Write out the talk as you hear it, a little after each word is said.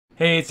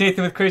Hey, it's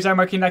Nathan with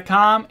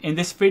CrazyEyeMarketing.com. In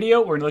this video,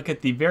 we're going to look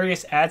at the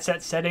various ad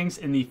set settings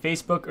in the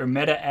Facebook or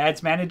Meta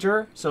Ads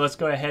Manager. So let's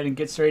go ahead and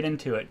get straight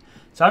into it.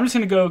 So I'm just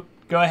going to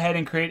go ahead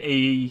and create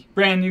a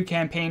brand new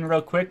campaign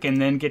real quick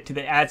and then get to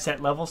the ad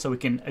set level so we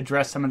can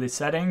address some of the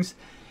settings.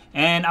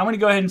 And I'm going to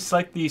go ahead and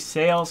select the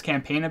sales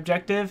campaign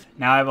objective.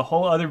 Now I have a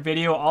whole other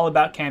video all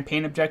about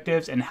campaign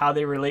objectives and how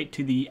they relate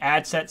to the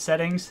ad set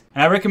settings.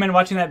 And I recommend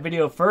watching that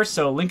video first,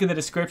 so link in the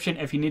description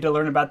if you need to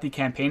learn about the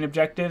campaign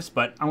objectives.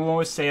 But I'm going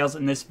with sales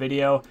in this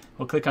video.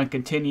 We'll click on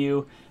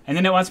continue. And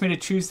then it wants me to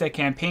choose the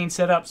campaign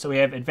setup. So we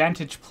have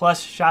Advantage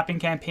Plus shopping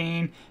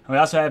campaign, and we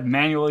also have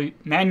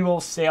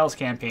manual sales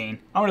campaign.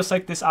 I'm going to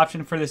select this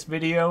option for this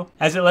video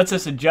as it lets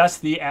us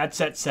adjust the ad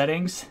set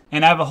settings.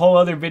 And I have a whole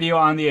other video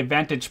on the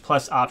Advantage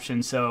Plus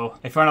option. So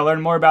if you want to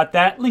learn more about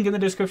that, link in the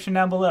description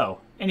down below.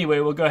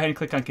 Anyway, we'll go ahead and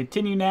click on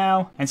continue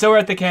now. And so we're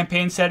at the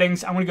campaign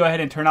settings. I'm going to go ahead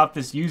and turn off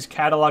this use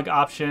catalog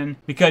option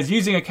because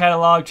using a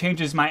catalog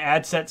changes my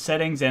ad set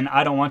settings and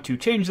I don't want to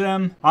change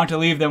them. I want to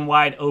leave them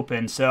wide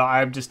open. So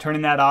I'm just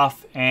turning that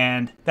off,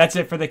 and that's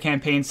it for the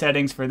campaign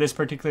settings for this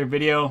particular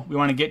video. We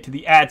want to get to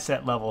the ad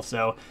set level.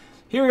 So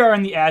here we are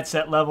in the ad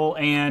set level,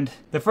 and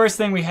the first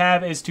thing we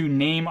have is to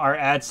name our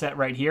ad set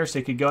right here. So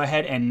you could go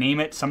ahead and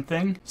name it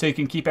something so you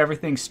can keep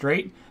everything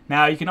straight.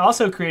 Now you can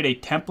also create a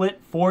template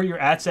for your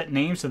ad set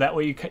name so that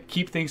way you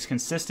keep things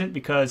consistent,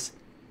 because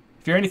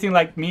if you're anything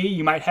like me,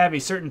 you might have a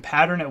certain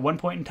pattern at one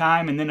point in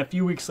time, and then a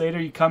few weeks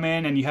later you come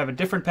in and you have a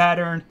different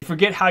pattern. You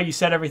forget how you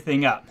set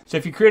everything up. So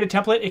if you create a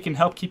template, it can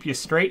help keep you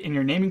straight in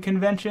your naming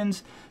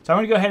conventions. So I'm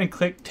going to go ahead and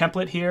click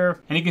template here,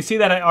 and you can see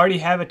that I already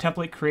have a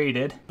template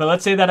created, but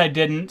let's say that I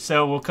didn't.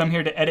 So we'll come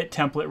here to edit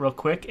template real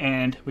quick,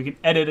 and we can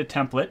edit a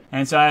template.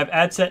 And so I have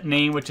ad set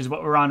name, which is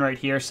what we're on right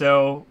here.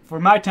 So for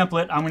my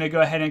template, I'm going to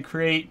go ahead and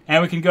create,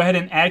 and we can go ahead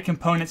and add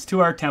components to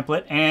our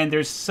template. And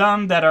there's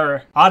some that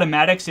are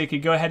automatic, so you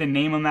could go ahead and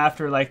name them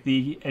after like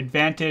the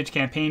Advantage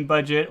campaign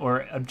budget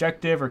or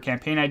objective or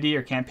campaign ID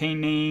or campaign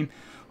name.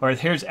 Or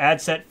here's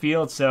ad set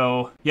field,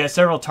 so you have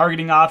several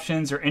targeting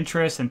options or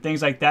interests and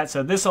things like that.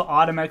 So this will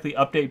automatically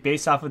update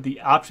based off of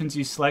the options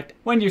you select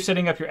when you're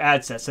setting up your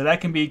ad set. So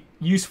that can be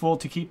useful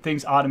to keep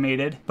things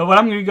automated. But what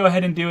I'm going to go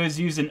ahead and do is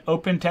use an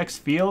open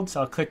text field.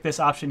 So I'll click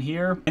this option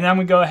here, and then I'm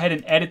going to go ahead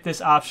and edit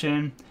this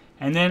option.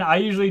 And then I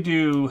usually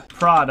do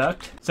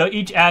product. So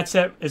each ad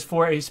set is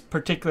for a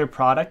particular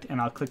product,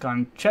 and I'll click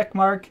on check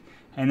mark.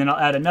 And then I'll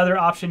add another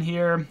option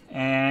here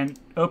and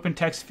open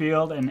text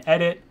field and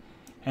edit.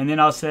 And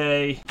then I'll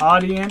say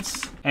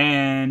audience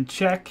and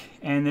check,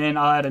 and then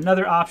I'll add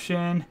another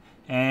option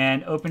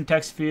and open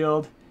text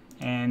field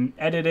and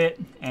edit it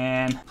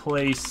and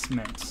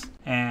placements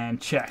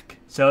and check.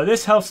 So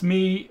this helps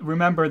me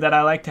remember that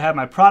I like to have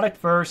my product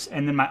first,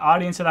 and then my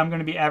audience that I'm going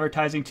to be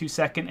advertising to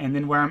second, and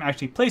then where I'm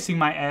actually placing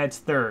my ads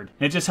third.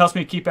 And it just helps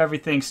me keep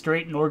everything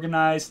straight and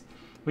organized.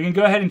 We can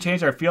go ahead and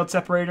change our field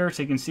separator,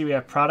 so you can see we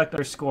have product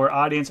underscore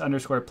audience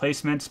underscore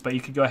placements, but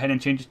you could go ahead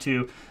and change it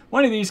to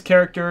one of these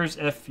characters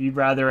if you'd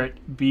rather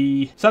it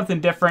be something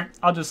different.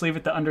 I'll just leave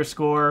it the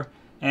underscore.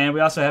 And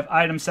we also have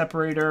item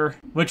separator,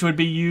 which would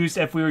be used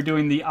if we were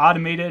doing the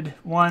automated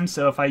one.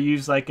 So if I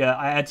use like a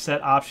ad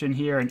set option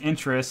here and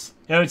interests,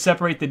 it would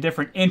separate the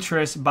different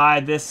interests by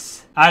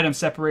this item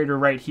separator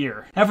right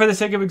here. And for the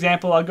sake of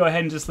example, I'll go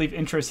ahead and just leave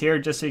interests here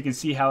just so you can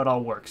see how it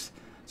all works.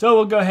 So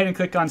we'll go ahead and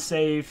click on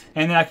save,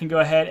 and then I can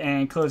go ahead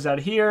and close out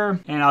here,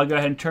 and I'll go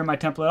ahead and turn my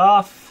template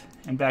off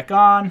and back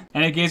on,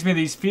 and it gives me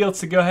these fields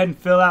to go ahead and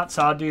fill out.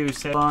 So I'll do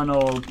say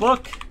funnel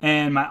book,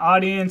 and my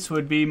audience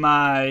would be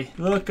my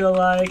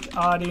lookalike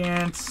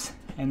audience,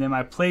 and then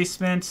my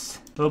placements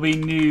will be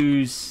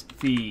news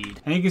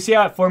feed. And you can see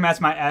how it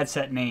formats my ad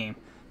set name.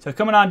 So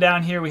coming on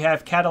down here, we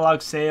have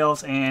catalog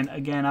sales, and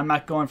again, I'm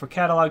not going for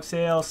catalog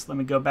sales. Let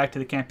me go back to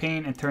the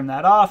campaign and turn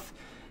that off.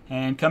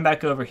 And come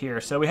back over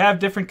here. So we have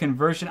different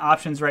conversion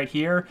options right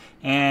here,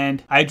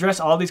 and I address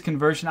all these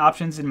conversion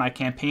options in my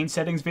campaign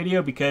settings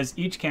video because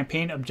each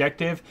campaign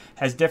objective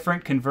has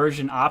different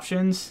conversion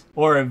options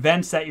or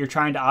events that you're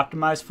trying to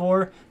optimize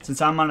for.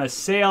 Since I'm on a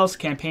sales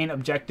campaign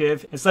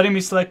objective, it's letting me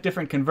select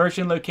different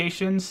conversion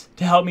locations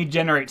to help me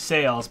generate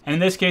sales. And in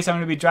this case, I'm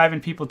going to be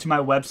driving people to my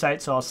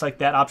website, so I'll select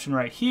that option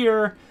right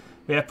here.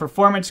 We have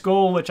performance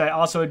goal, which I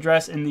also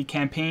address in the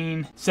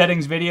campaign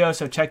settings video,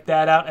 so check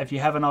that out if you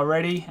haven't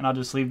already. And I'll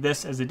just leave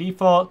this as a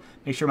default.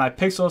 Make sure my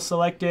pixel is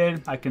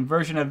selected, my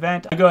conversion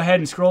event. I'll go ahead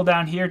and scroll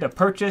down here to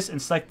purchase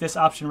and select this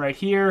option right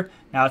here.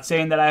 Now it's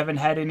saying that I haven't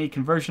had any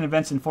conversion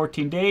events in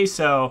 14 days,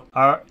 so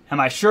am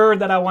I sure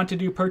that I want to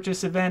do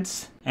purchase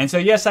events? And so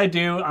yes, I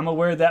do. I'm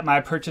aware that my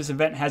purchase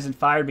event hasn't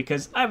fired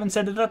because I haven't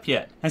set it up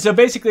yet. And so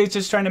basically it's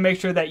just trying to make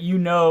sure that you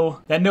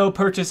know that no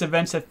purchase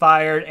events have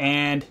fired,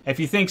 and if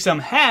you think some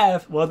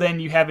have, well then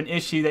you have an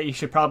issue that you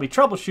should probably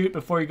troubleshoot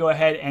before you go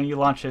ahead and you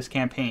launch this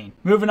campaign.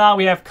 Moving on,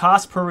 we have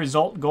cost per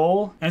result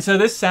goal. And so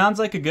this sounds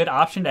like a good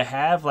option to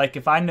have. Like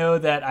if I know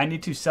that I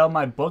need to sell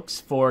my books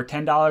for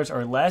 $10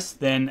 or less,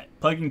 then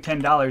plugging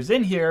 $10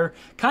 in here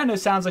kind of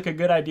sounds like a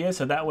good idea,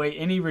 so that way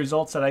any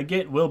results that I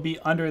get will be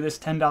under this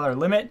 $10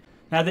 limit.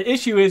 Now the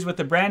issue is with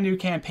the brand new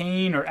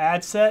campaign or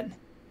ad set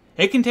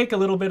it can take a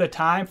little bit of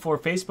time for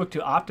Facebook to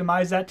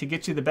optimize that to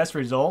get you the best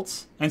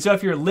results. And so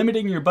if you're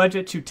limiting your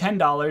budget to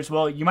 $10,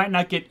 well, you might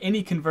not get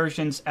any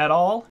conversions at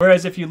all.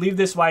 Whereas if you leave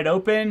this wide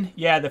open,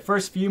 yeah, the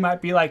first few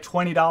might be like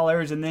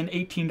 $20 and then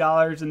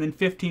 $18 and then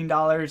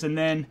 $15, and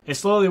then it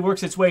slowly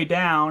works its way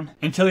down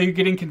until you're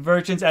getting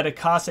conversions at a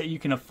cost that you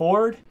can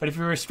afford. But if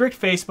you restrict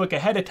Facebook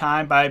ahead of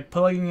time by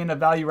plugging in a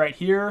value right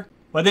here,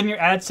 well, then your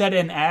ad set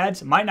and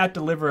ads might not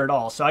deliver at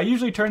all. So I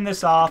usually turn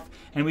this off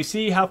and we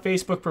see how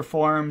Facebook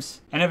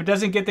performs. And if it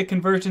doesn't get the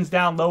conversions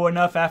down low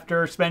enough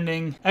after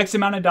spending X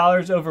amount of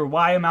dollars over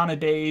Y amount of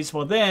days,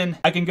 well then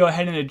I can go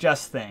ahead and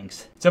adjust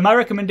things. So my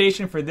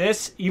recommendation for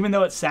this, even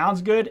though it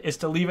sounds good, is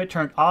to leave it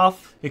turned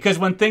off, because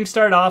when things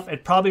start off,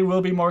 it probably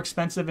will be more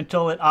expensive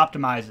until it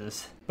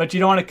optimizes. But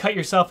you don't want to cut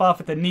yourself off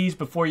at the knees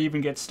before you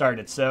even get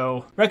started.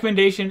 So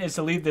recommendation is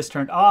to leave this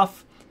turned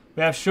off.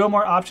 We have show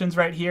more options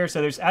right here.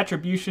 So there's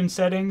attribution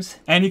settings,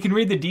 and you can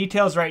read the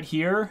details right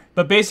here.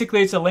 But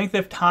basically it's a length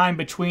of time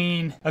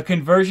between a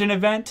conversion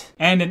event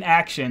and an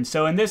action.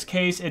 So in this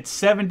case, it's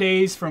 7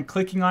 days from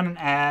clicking on an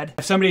ad.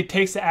 If somebody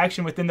takes the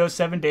action within those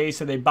 7 days,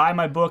 so they buy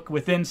my book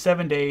within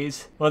 7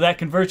 days, well, that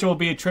conversion will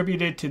be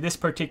attributed to this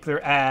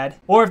particular ad.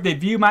 Or if they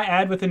view my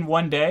ad within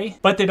 1 day,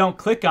 but they don't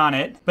click on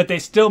it, but they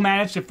still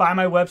manage to find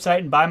my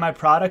website and buy my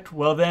product,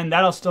 well, then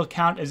that'll still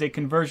count as a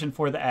conversion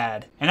for the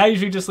ad. And I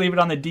usually just leave it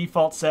on the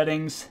default settings,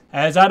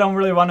 as I don't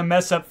really want to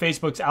mess up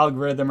Facebook's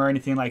algorithm or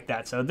anything like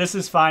that. So this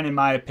is fine in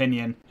my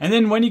opinion. And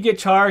then when you get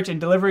charged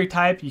and delivery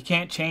type, you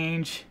can't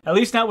change, at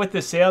least not with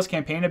the sales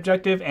campaign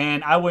objective,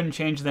 and I wouldn't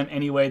change them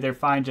anyway. They're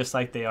fine just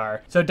like they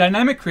are. So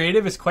dynamic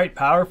creative is quite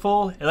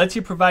powerful. It lets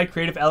you provide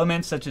creative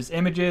elements such as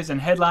images and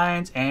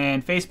headlines,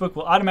 and Facebook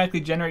will automatically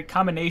generate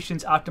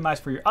combinations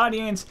optimized for your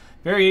audience.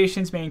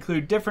 Variations may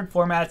include different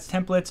formats,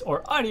 templates,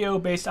 or audio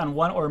based on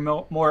one or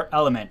more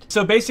element.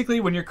 So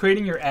basically when you're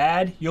creating your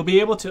ad, you'll be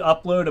able to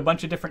upload a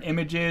bunch of different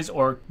images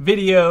or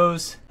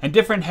videos and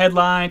different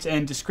headlines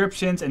and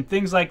descriptions and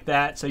things like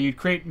that. So you'd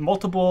create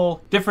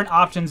multiple different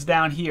options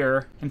down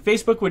here, and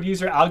Facebook would use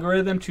their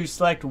algorithm to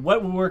select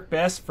what will work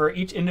best for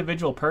each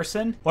individual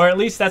person, or at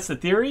least that's the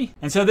theory.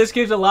 And so this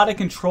gives a lot of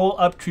control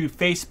up to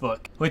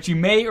Facebook, which you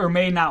may or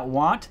may not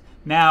want.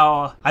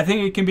 Now, I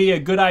think it can be a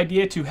good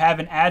idea to have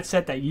an ad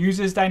set that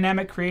uses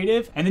dynamic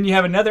creative, and then you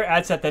have another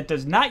ad set that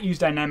does not use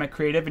dynamic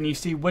creative, and you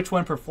see which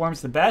one performs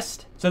the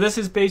best. So this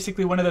is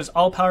basically one of those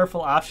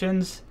all-powerful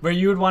options where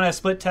you would want to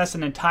split test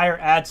an entire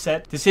ad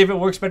set to see if it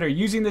works better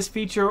using this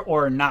feature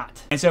or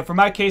not. And so for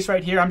my case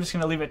right here, I'm just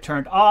going to leave it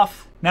turned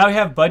off. Now we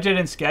have budget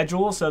and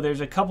schedule. So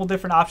there's a couple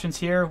different options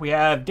here. We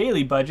have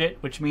daily budget,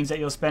 which means that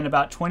you'll spend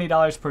about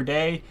 $20 per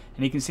day.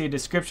 And you can see a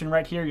description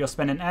right here. You'll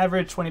spend an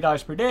average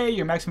 $20 per day.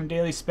 Your maximum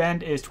daily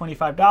spend is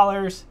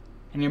 $25.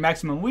 And your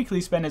maximum weekly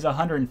spend is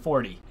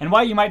 $140. And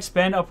why you might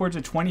spend upwards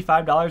of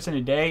 $25 in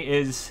a day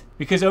is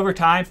because over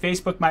time,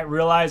 Facebook might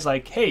realize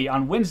like, hey,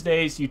 on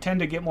Wednesdays, you tend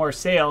to get more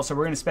sales, so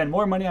we're going to spend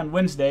more money on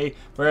Wednesday,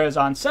 whereas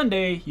on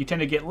Sunday, you tend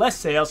to get less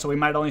sales, so we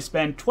might only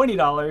spend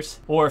 $20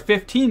 or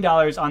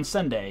 $15 on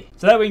Sunday.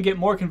 So that way we can get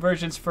more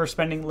conversions for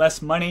spending less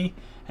money.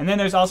 And then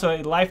there's also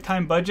a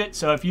lifetime budget.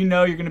 So if you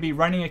know you're going to be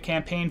running a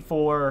campaign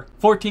for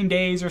 14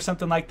 days or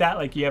something like that,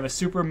 like you have a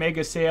super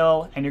mega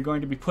sale and you're going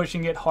to be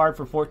pushing it hard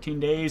for 14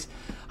 days,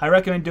 I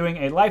recommend doing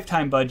a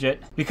lifetime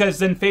budget, because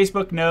then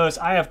Facebook knows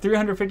I have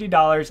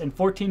 $350 and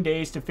 14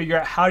 days to figure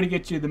out how to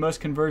get you the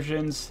most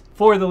conversions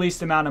for the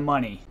least amount of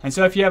money. And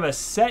so if you have a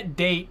set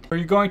date where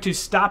you're going to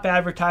stop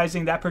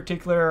advertising that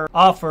particular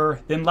offer,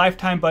 then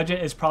lifetime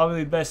budget is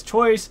probably the best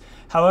choice.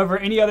 However,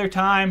 any other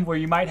time where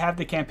you might have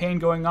the campaign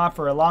going on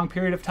for a long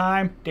period of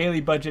time,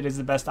 daily budget is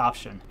the best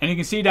option. And you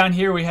can see down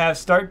here we have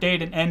start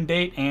date and end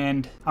date,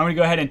 and I'm going to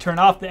go ahead and turn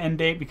off the end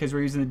date because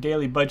we're using the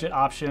daily budget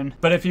option.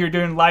 But if you're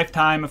doing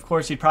lifetime, of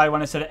course, you'd probably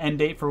want to set an end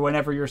date for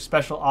whenever your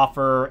special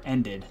offer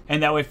ended.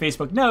 And that way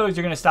Facebook knows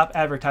you're going to stop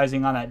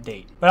advertising on that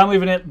date. But I'm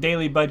leaving it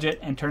daily budget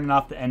and turning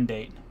off the end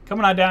date.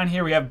 Coming on down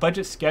here, we have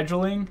budget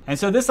scheduling. And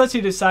so this lets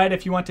you decide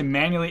if you want to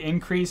manually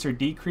increase or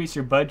decrease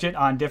your budget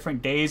on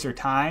different days or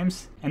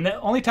times. And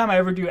the only time I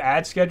ever do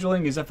ad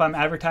scheduling is if I'm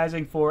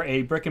advertising for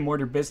a brick and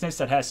mortar business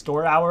that has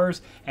store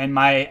hours and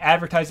my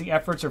advertising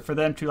efforts are for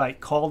them to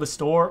like call the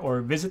store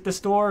or visit the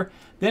store.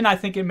 Then I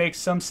think it makes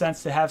some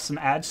sense to have some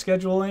ad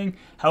scheduling.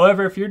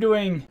 However, if you're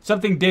doing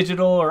something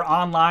digital or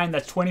online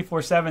that's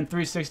 24/7,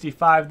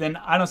 365, then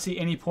I don't see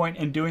any point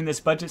in doing this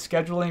budget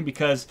scheduling,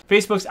 because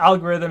Facebook's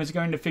algorithm is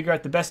going to figure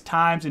out the best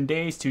times and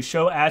days to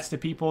show ads to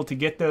people to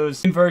get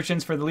those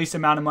conversions for the least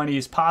amount of money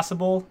as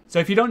possible. So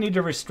if you don't need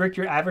to restrict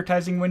your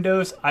advertising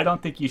windows, I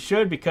don't think you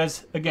should,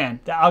 because again,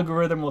 the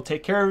algorithm will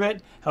take care of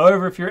it.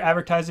 However, if you're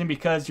advertising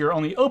because you're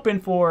only open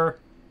for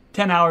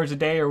 10 hours a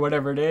day or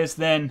whatever it is,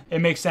 then it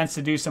makes sense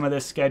to do some of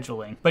this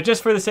scheduling. But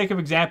just for the sake of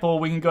example,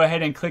 we can go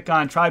ahead and click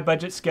on try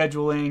budget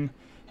scheduling.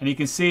 And you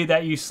can see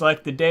that you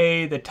select the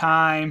day, the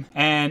time,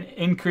 and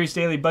increase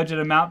daily budget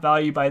amount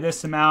value by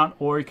this amount,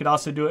 or you could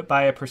also do it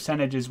by a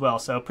percentage as well.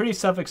 So pretty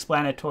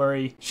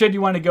self-explanatory should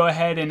you want to go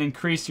ahead and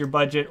increase your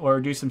budget or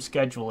do some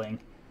scheduling.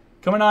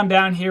 Coming on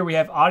down here, we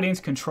have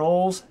audience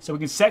controls. So we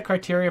can set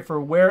criteria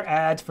for where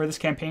ads for this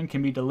campaign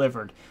can be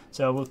delivered.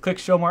 So we'll click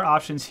show more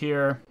options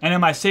here. And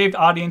in my saved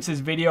audiences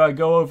video, I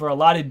go over a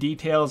lot of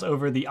details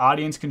over the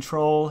audience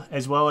control,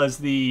 as well as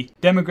the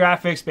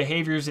demographics,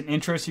 behaviors, and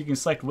interests you can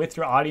select with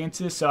your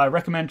audiences. So I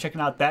recommend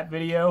checking out that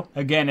video.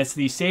 Again, it's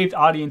the saved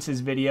audiences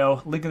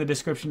video, link in the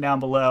description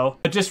down below.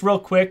 But just real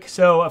quick,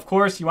 so of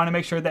course you want to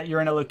make sure that you're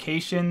in a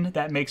location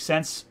that makes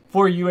sense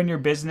for you and your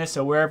business,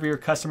 so wherever your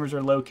customers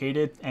are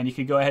located, and you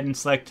could go ahead and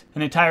select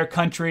an entire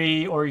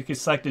country, or you could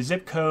select a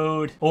zip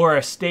code or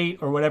a state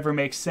or whatever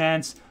makes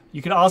sense.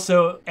 You could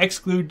also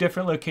exclude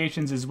different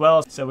locations as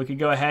well. So we could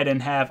go ahead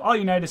and have all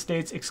United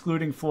States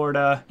excluding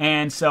Florida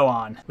and so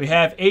on. We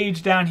have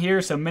age down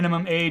here. So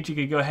minimum age, you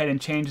could go ahead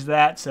and change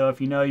that. So if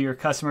you know your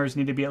customers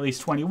need to be at least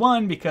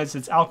 21 because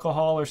it's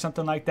alcohol or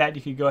something like that,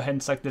 you could go ahead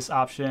and select this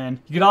option.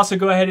 You could also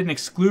go ahead and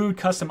exclude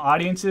custom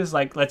audiences.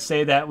 Like let's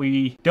say that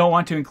we don't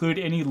want to include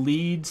any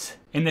leads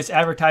in this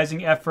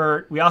advertising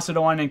effort. We also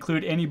don't want to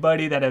include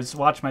anybody that has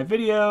watched my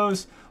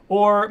videos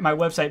or my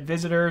website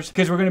visitors,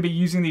 because we're going to be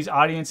using these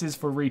audiences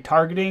for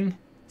retargeting.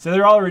 So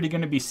they're already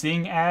going to be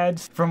seeing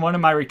ads from one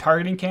of my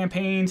retargeting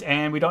campaigns,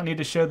 and we don't need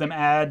to show them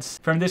ads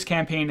from this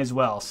campaign as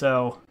well.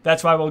 So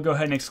that's why we'll go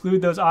ahead and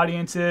exclude those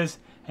audiences.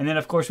 And then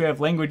of course we have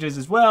languages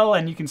as well,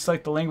 and you can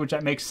select the language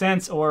that makes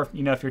sense, or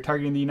if you're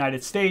targeting the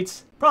United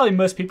States, probably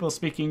most people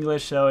speak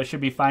English, so it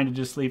should be fine to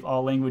just leave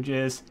all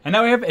languages. And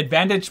now we have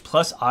Advantage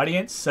Plus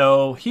Audience.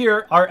 So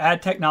here our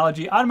ad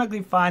technology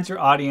automatically finds your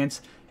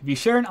audience. If you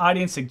share an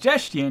audience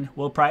suggestion,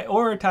 we'll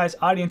prioritize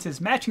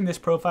audiences matching this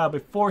profile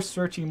before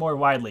searching more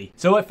widely.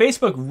 So what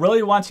Facebook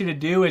really wants you to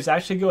do is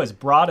actually go as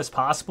broad as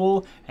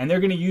possible, and they're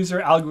going to use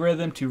their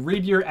algorithm to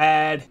read your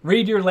ad,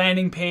 read your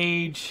landing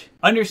page,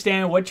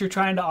 understand what you're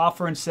trying to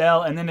offer and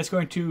sell, and then it's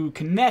going to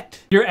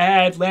connect your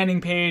ad,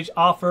 landing page,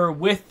 offer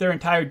with their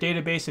entire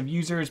database of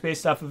users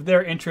based off of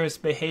their interests,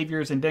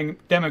 behaviors, and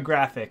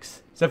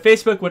demographics. So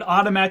Facebook would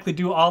automatically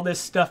do all this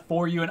stuff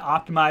for you and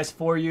optimize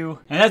for you,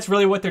 and that's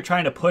really what they're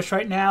trying to push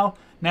right now.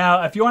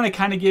 Now, if you want to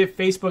kind of give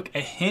Facebook a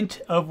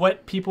hint of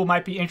what people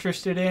might be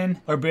interested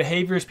in or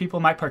behaviors people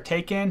might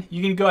partake in,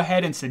 you can go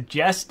ahead and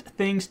suggest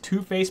things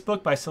to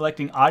Facebook by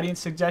selecting audience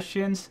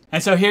suggestions.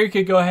 And so here you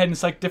could go ahead and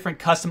select different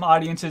custom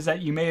audiences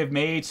that you may have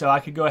made. So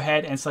I could go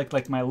ahead and select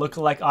like my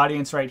lookalike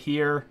audience right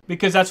here,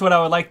 because that's what I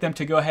would like them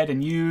to go ahead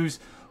and use.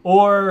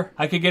 Or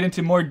I could get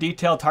into more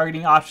detailed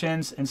targeting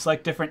options and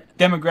select different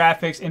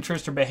demographics,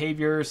 interests, or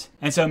behaviors.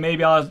 And so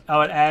maybe I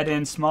would add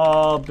in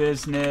small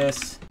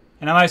business,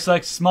 and I might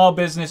select small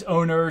business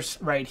owners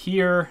right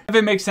here if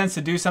it makes sense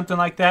to do something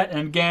like that. And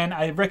again,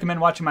 I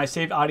recommend watching my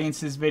saved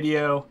audiences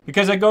video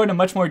because I go into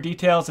much more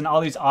details and all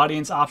these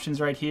audience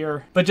options right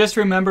here. But just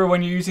remember,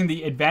 when you're using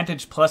the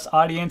Advantage Plus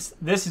audience,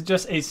 this is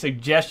just a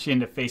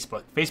suggestion to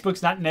Facebook.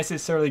 Facebook's not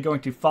necessarily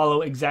going to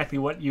follow exactly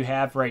what you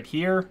have right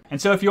here.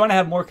 And so if you want to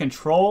have more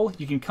control,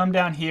 you can come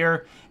down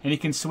here and you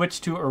can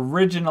switch to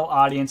original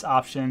audience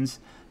options.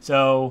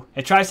 So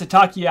it tries to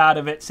talk you out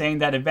of it, saying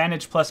that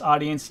Advantage Plus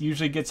audience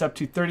usually gets up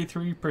to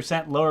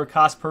 33% lower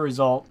cost per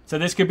result. So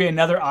this could be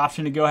another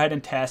option to go ahead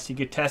and test. You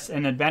could test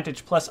an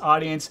Advantage Plus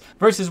audience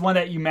versus one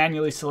that you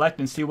manually select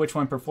and see which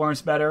one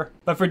performs better.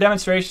 But for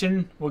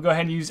demonstration, we'll go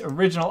ahead and use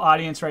original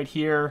audience right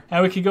here.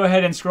 And we can go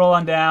ahead and scroll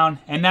on down.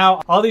 And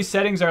now all these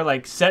settings are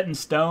like set in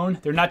stone.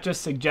 They're not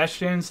just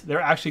suggestions.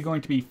 They're actually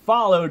going to be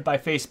followed by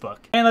Facebook.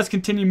 And let's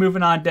continue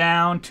moving on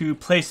down to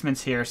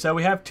placements here. So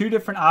we have two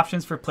different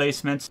options for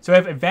placements. So we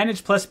have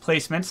Advantage Plus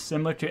placements,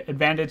 similar to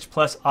Advantage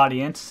Plus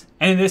audience.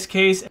 And in this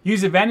case,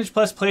 use Advantage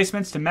Plus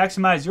placements to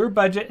maximize your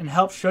budget and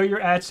help show your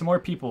ads to more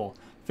people.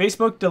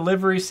 Facebook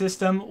delivery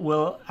system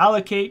will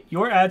allocate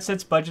your ad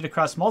sets budget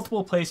across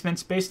multiple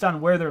placements based on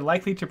where they're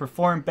likely to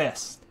perform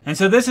best. And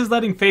so this is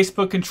letting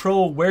Facebook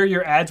control where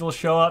your ads will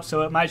show up.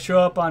 So it might show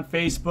up on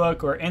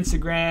Facebook or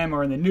Instagram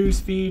or in the news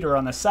feed or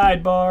on the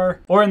sidebar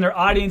or in their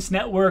audience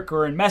network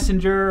or in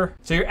Messenger.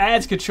 So your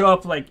ads could show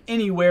up like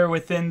anywhere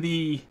within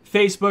the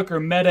Facebook or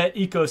Meta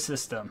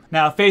ecosystem.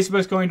 Now,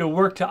 Facebook's going to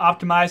work to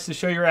optimize to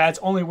show your ads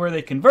only where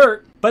they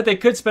convert, but they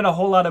could spend a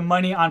whole lot of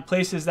money on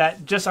places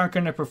that just aren't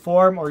going to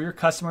perform or your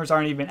customers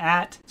aren't even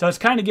at. So it's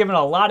kind of giving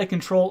a lot of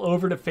control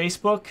over to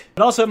Facebook.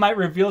 But also it might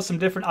reveal some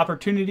different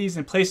opportunities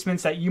and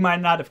placements that you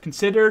might not have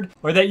considered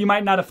or that you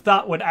might not have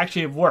thought would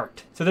actually have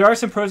worked. So there are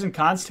some pros and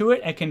cons to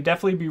it and can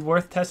definitely be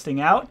worth testing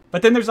out.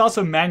 But then there's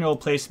also manual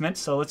placement.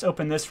 So let's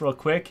open this real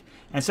quick.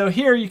 And so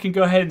here you can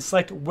go ahead and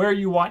select where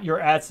you want your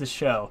ads to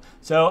show.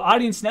 So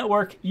Audience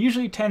Network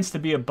usually tends to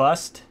be a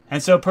bust.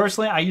 And so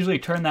personally, I usually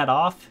turn that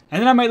off.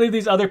 And then I might leave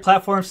these other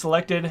platforms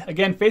selected.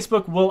 Again,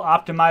 Facebook will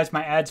optimize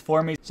my ads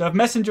for me. So if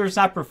Messenger is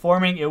not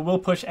performing, it will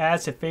push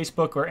ads to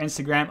Facebook or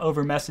Instagram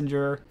over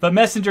Messenger. But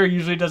Messenger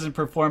usually doesn't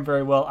perform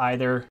very well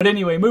either. But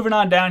anyway, moving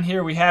on down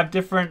here, we have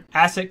different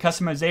asset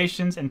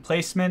customizations and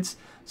placements.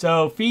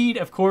 So feed,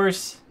 of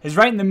course, is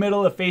right in the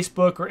middle of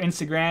Facebook or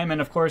Instagram. And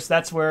of course,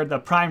 that's where the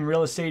prime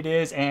real estate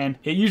is. And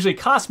it usually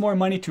costs more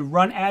money to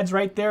run ads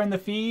right there in the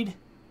feed.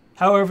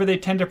 However, they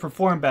tend to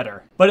perform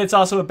better. But it's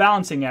also a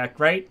balancing act,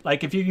 right?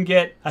 Like if you can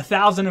get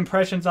 1,000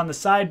 impressions on the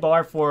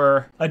sidebar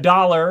for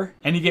 $1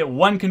 and you get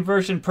 1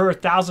 conversion per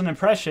 1,000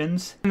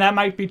 impressions, and that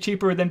might be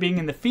cheaper than being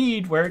in the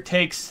feed where it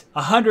takes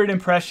 100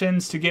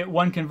 impressions to get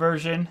 1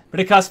 conversion,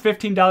 but it costs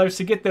 $15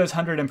 to get those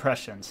 100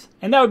 impressions.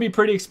 And that would be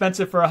pretty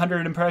expensive for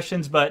 100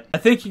 impressions, but I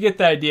think you get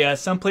the idea.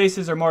 Some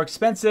places are more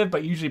expensive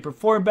but usually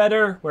perform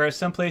better, whereas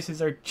some places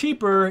are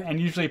cheaper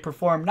and usually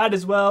perform not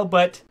as well,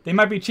 but they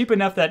might be cheap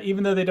enough that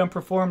even though they don't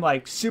perform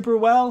like super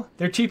well,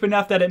 they're cheap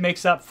enough that it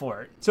makes up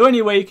for it. So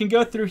anyway, you can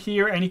go through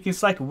here and you can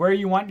select where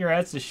you want your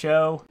ads to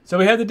show. So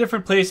we have the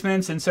different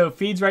placements, and so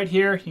feeds right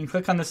here, you can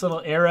click on this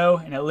little arrow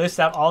and it lists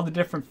out all the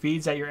different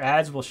feeds that your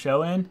ads will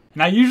show in.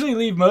 And I usually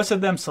leave most of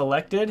them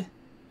selected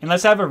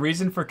unless I have a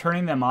reason for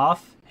turning them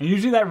off. And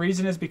usually that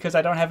reason is because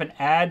I don't have an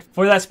ad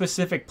for that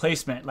specific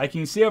placement. Like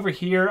you can see over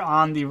here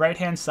on the right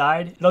hand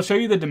side, it'll show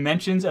you the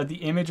dimensions of the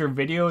image or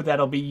video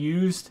that'll be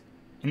used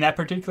in that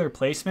particular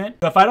placement.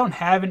 So if I don't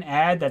have an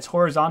ad that's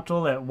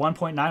horizontal at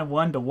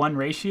 1.91 to 1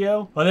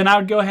 ratio, well then I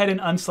would go ahead and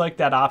unselect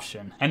that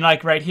option. And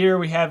like right here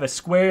we have a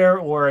square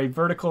or a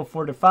vertical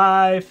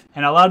 4:5,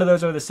 and a lot of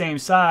those are the same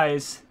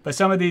size, but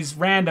some of these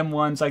random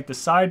ones like the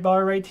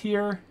sidebar right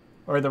here,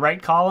 or the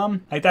right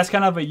column, like that's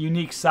kind of a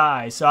unique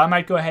size. So I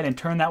might go ahead and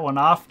turn that one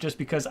off just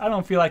because I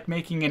don't feel like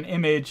making an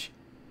image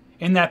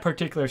in that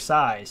particular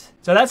size.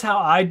 So that's how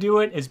I do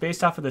it, is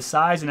based off of the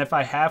size and if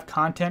I have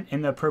content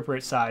in the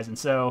appropriate size. And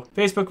so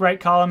Facebook right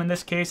column in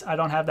this case, I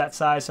don't have that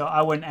size, so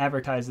I wouldn't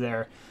advertise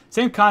there.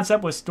 Same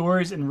concept with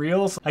stories and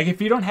reels. Like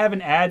if you don't have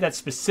an ad that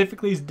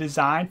specifically is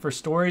designed for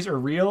stories or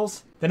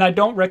reels, then I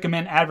don't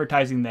recommend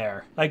advertising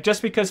there. Like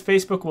just because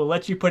Facebook will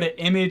let you put an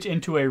image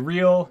into a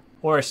reel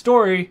or a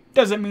story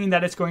doesn't mean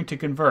that it's going to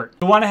convert.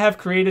 You want to have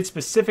created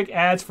specific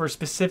ads for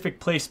specific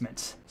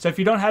placements. So if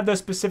you don't have those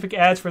specific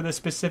ads for the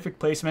specific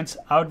placements,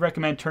 I would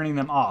recommend turning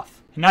them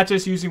off and not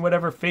just using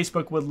whatever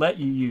Facebook would let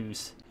you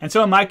use. And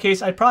so in my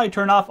case, I'd probably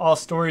turn off all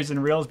stories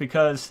and reels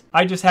because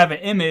I just have an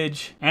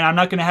image and I'm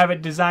not going to have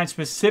it designed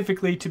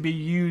specifically to be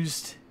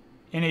used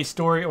in a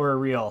story or a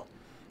reel.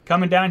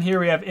 Coming down here,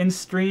 we have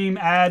in-stream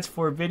ads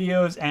for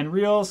videos and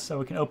reels, so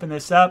we can open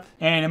this up.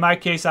 And in my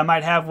case, I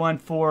might have one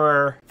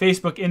for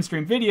Facebook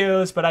in-stream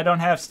videos, but I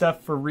don't have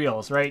stuff for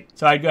reels, right?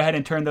 So I'd go ahead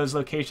and turn those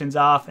locations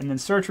off. And then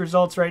search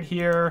results right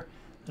here.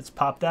 Let's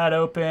pop that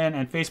open,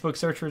 and Facebook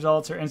search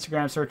results or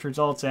Instagram search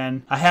results.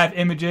 And I have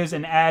images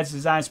and ads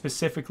designed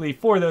specifically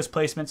for those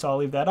placements, so I'll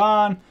leave that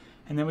on.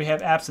 And then we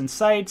have apps and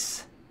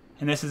sites.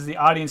 And this is the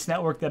audience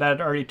network that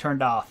I'd already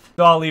turned off,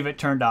 so I'll leave it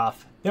turned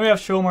off. Then we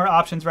have show more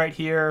options right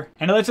here,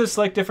 and it lets us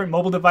select different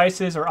mobile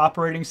devices or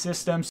operating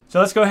systems. So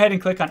let's go ahead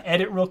and click on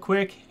edit real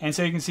quick, and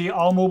so you can see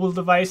all mobile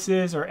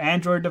devices or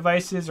Android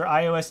devices or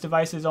iOS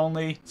devices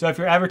only. So if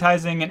you're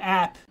advertising an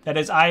app that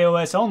is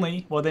iOS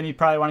only, well then you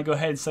probably want to go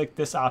ahead and select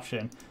this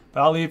option.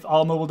 But I'll leave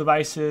all mobile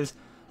devices.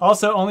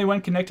 Also, only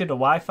when connected to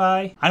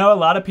Wi-Fi. I know a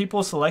lot of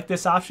people select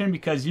this option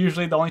because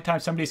usually the only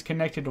time somebody's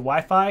connected to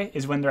Wi-Fi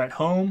is when they're at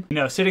home,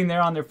 sitting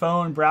there on their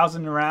phone,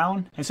 browsing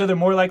around. And so they're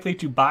more likely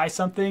to buy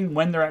something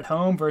when they're at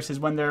home versus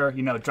when they're,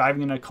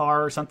 driving in a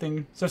car or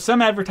something. So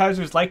some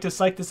advertisers like to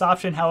select this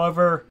option.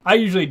 However, I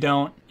usually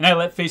don't. And I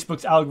let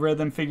Facebook's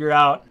algorithm figure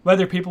out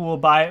whether people will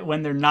buy it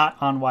when they're not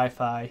on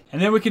Wi-Fi.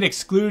 And then we can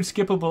exclude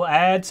skippable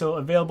ads, so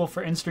available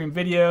for in-stream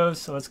videos.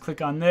 So let's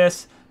click on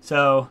this.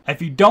 So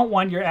if you don't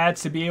want your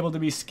ads to be able to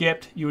be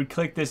skipped, you would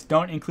click this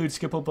don't include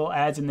skippable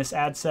ads in this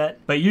ad set.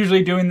 But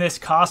usually doing this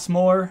costs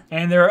more.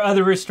 And there are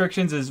other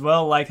restrictions as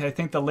well, like I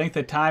think the length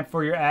of time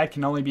for your ad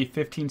can only be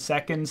 15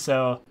 seconds.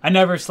 So I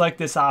never select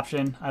this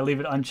option. I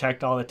leave it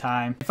unchecked all the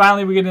time. And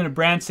finally, we get into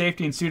brand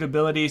safety and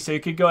suitability. So you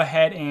could go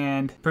ahead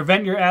and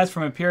prevent your ads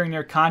from appearing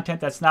near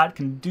content that's not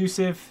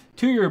conducive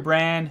to your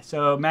brand,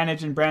 so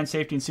managing brand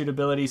safety and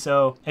suitability.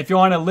 So if you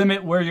want to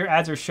limit where your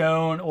ads are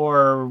shown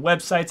or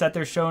websites that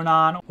they're shown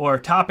on or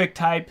topic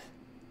type,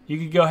 you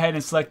can go ahead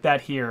and select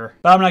that here.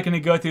 But I'm not going to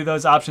go through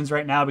those options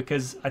right now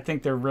because I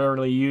think they're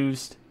rarely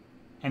used.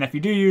 And if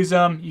you do use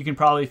them, you can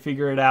probably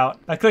figure it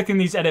out by clicking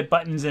these edit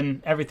buttons,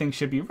 and everything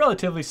should be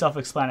relatively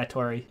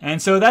self-explanatory.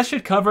 And so that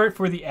should cover it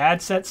for the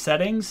ad set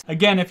settings.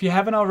 Again, if you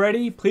haven't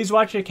already, please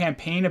watch the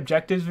campaign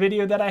objectives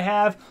video that I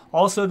have,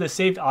 also the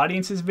saved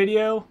audiences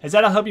video, as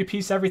that'll help you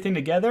piece everything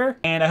together.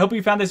 And I hope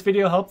you found this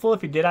video helpful.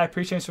 If you did, I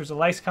appreciate it. So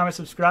likes, comments,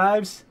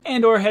 subscribes,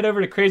 and or head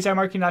over to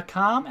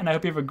crazymarketing.com, and I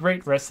hope you have a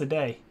great rest of the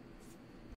day.